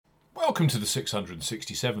Welcome to the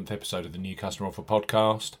 667th episode of the New Customer Offer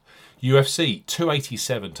Podcast. UFC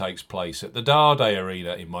 287 takes place at the Darday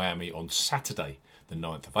Arena in Miami on Saturday, the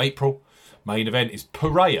 9th of April. Main event is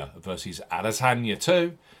Pereira versus Adesanya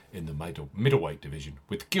 2 in the middleweight division,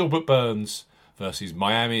 with Gilbert Burns versus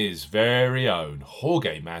Miami's very own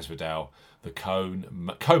Jorge Masvidal, the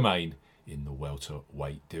co-main in the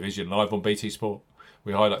welterweight division. Live on BT Sport,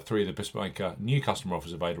 we highlight three of the Bookmaker new customer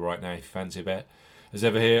offers available right now if you fancy a bet. As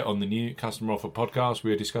ever here on the New Customer Offer Podcast,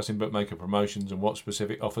 we are discussing Bookmaker promotions and what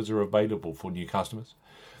specific offers are available for new customers.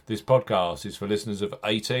 This podcast is for listeners of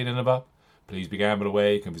 18 and above. Please be gamble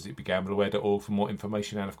aware. You can visit begambleaware.org for more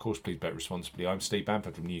information, and of course, please bet responsibly. I'm Steve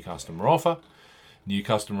Bamford from New Customer Offer,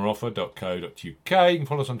 newcustomeroffer.co.uk. You can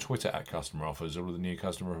follow us on Twitter at Customer Offers. All of the new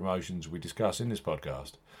customer promotions we discuss in this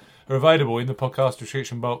podcast are available in the podcast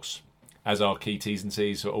description box, as are key T's and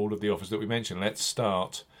C's for all of the offers that we mentioned. Let's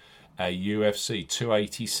start a UFC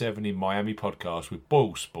 287 in Miami podcast with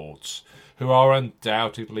Boyle Sports, who are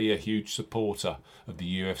undoubtedly a huge supporter of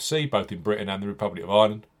the UFC, both in Britain and the Republic of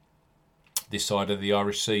Ireland. This side of the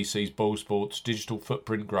Irish Sea sees Boyle Sports' digital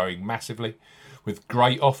footprint growing massively, with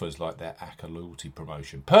great offers like their ACCA loyalty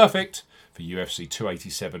promotion. Perfect for UFC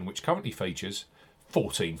 287, which currently features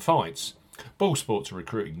 14 fights. Boyle Sports are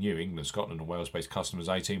recruiting new England, Scotland and Wales-based customers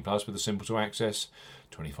 18 plus with a simple-to-access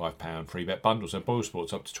 £25 free bet bundle. So Boyle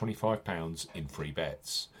Sports up to £25 in free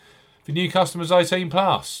bets. For new customers 18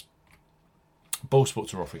 plus, Boyle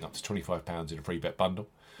Sports are offering up to £25 in a free bet bundle.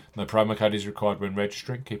 No promo code is required when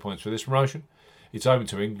registering. Key points for this promotion: it's open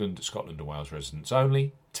to England, Scotland and Wales residents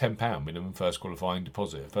only. £10 minimum first qualifying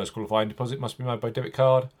deposit. First qualifying deposit must be made by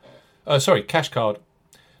cash card.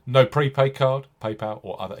 No prepaid card, PayPal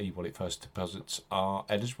or other e-wallet first deposits are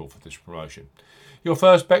eligible for this promotion. Your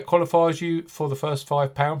first bet qualifies you for the first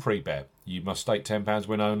 £5 free bet. You must stake £10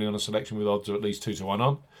 win only on a selection with odds of at least 2 to 1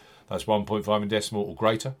 on. That's 1.5 in decimal or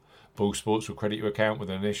greater. Boyle Sports will credit your account with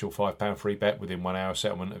an initial £5 free bet within 1 hour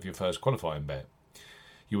settlement of your first qualifying bet.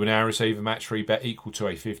 You will now receive a match free bet equal to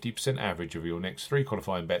a 50% average of your next 3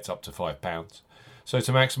 qualifying bets up to £5. So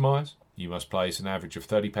to maximise, you must place an average of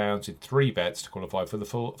 £30 in 3 bets to qualify for the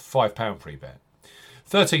full £5 free bet.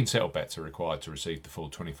 13 settled bets are required to receive the full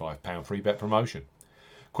 £25 free bet promotion.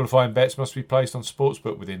 Qualifying bets must be placed on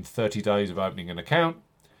Sportsbook within 30 days of opening an account.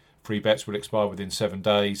 Free bets will expire within 7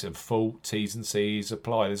 days and full T's and C's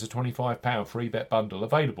apply. There's a £25 free bet bundle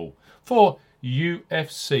available for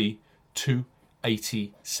UFC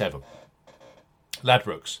 287.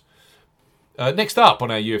 Ladbrokes. Next up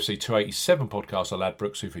on our UFC 287 podcast are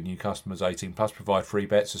Ladbrokes, who for new customers 18 plus provide free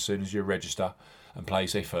bets as soon as you register and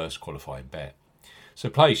place a first qualifying bet. So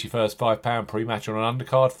place your first £5 pre-match on an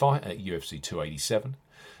undercard fight at UFC 287,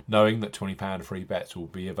 knowing that £20 free bets will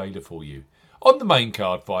be available for you on the main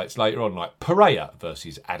card fights later on, like Pereira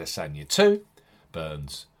versus Adesanya 2,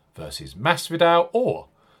 Burns versus Masvidal, or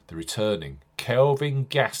the returning Kelvin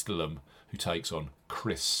Gastelum, who takes on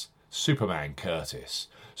Chris Superman Curtis.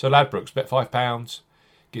 So Ladbrokes, bet £5,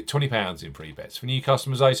 get £20 in free bets. For new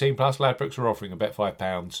customers 18 plus, Ladbrokes are offering a bet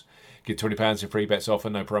 £5, get £20 in free bets offer.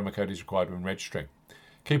 No promo code is required when registering.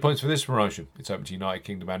 Key points for this promotion: it's open to United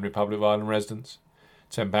Kingdom and Republic of Ireland residents.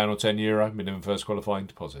 £10 or €10, minimum first qualifying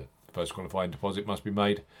deposit. First qualifying deposit must be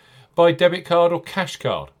made by debit card or cash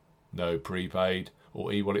card. No prepaid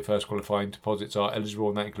or e-wallet first qualifying deposits are eligible,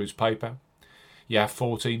 and that includes PayPal. You have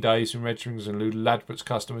 14 days from registering as a Ladbrokes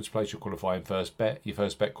customer to place your qualifying first bet. Your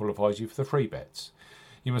first bet qualifies you for the free bets.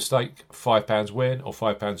 You must stake £5 win or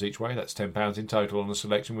 £5 each way. That's £10 in total on a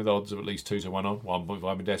selection with odds of at least 2 to 1 on,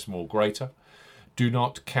 1.5 in decimal or greater. Do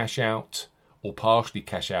not cash out or partially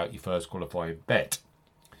cash out your first qualifying bet.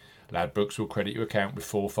 Ladbrokes will credit your account with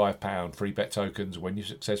 4 £5 free bet tokens when you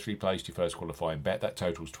successfully placed your first qualifying bet. That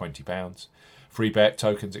totals £20. Free bet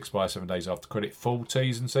tokens expire 7 days after credit. Full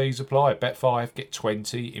T's and C's apply. Bet 5, get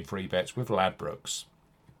 20 in free bets with Ladbrokes.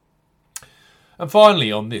 And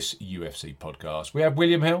finally, on this UFC podcast, we have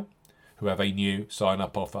William Hill, who have a new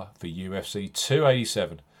sign-up offer for UFC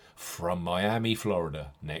 287 from Miami,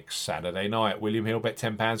 Florida, next Saturday night. William Hill, bet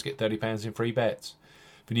 £10, get £30 in free bets.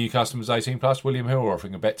 For new customers 18 plus, William Hill are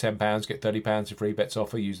offering a bet £10, get £30 in free bets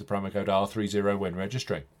offer. Use the promo code R30 when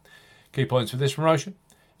registering. Key points for this promotion: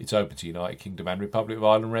 it's open to United Kingdom and Republic of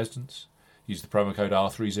Ireland residents. Use the promo code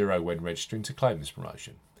R30 when registering to claim this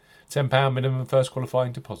promotion. £10 minimum first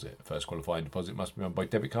qualifying deposit. First qualifying deposit must be made by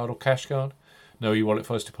debit card or cash card. No e-wallet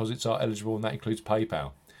first deposits are eligible, and that includes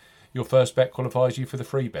PayPal. Your first bet qualifies you for the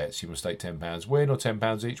free bets. You must stake £10 win or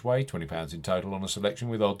 £10 each way, £20 in total on a selection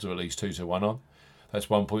with odds of at least 2 to 1 on. That's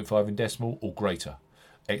 1.5 in decimal or greater.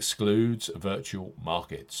 Excludes virtual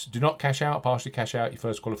markets. Do not cash out, partially cash out your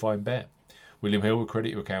first qualifying bet. William Hill will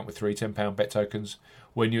credit your account with 3 £10 bet tokens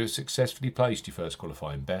when you have successfully placed your first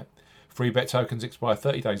qualifying bet. Free bet tokens expire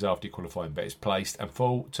 30 days after your qualifying bet is placed, and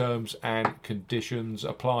full terms and conditions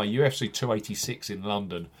apply. UFC 286 in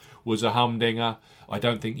London was a humdinger. I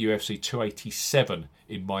don't think UFC 287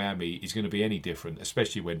 in Miami is going to be any different,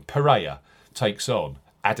 especially when Pereira takes on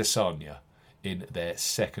Adesanya in their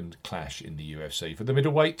second clash in the UFC for the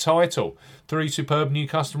middleweight title. 3 superb new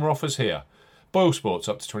customer offers here. Boyle Sports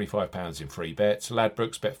up to £25 in free bets.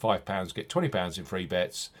 Ladbrokes bet £5, get £20 in free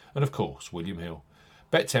bets. And of course, William Hill.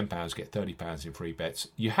 Bet £10, get £30 in free bets.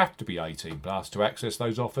 You have to be 18 plus to access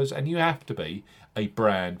those offers, and you have to be a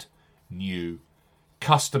brand new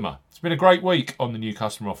customer. It's been a great week on the new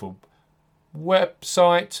customer offer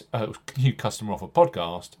website, new customer offer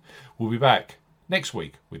podcast. We'll be back next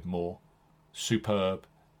week with more superb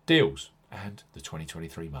deals and the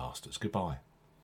 2023 Masters. Goodbye.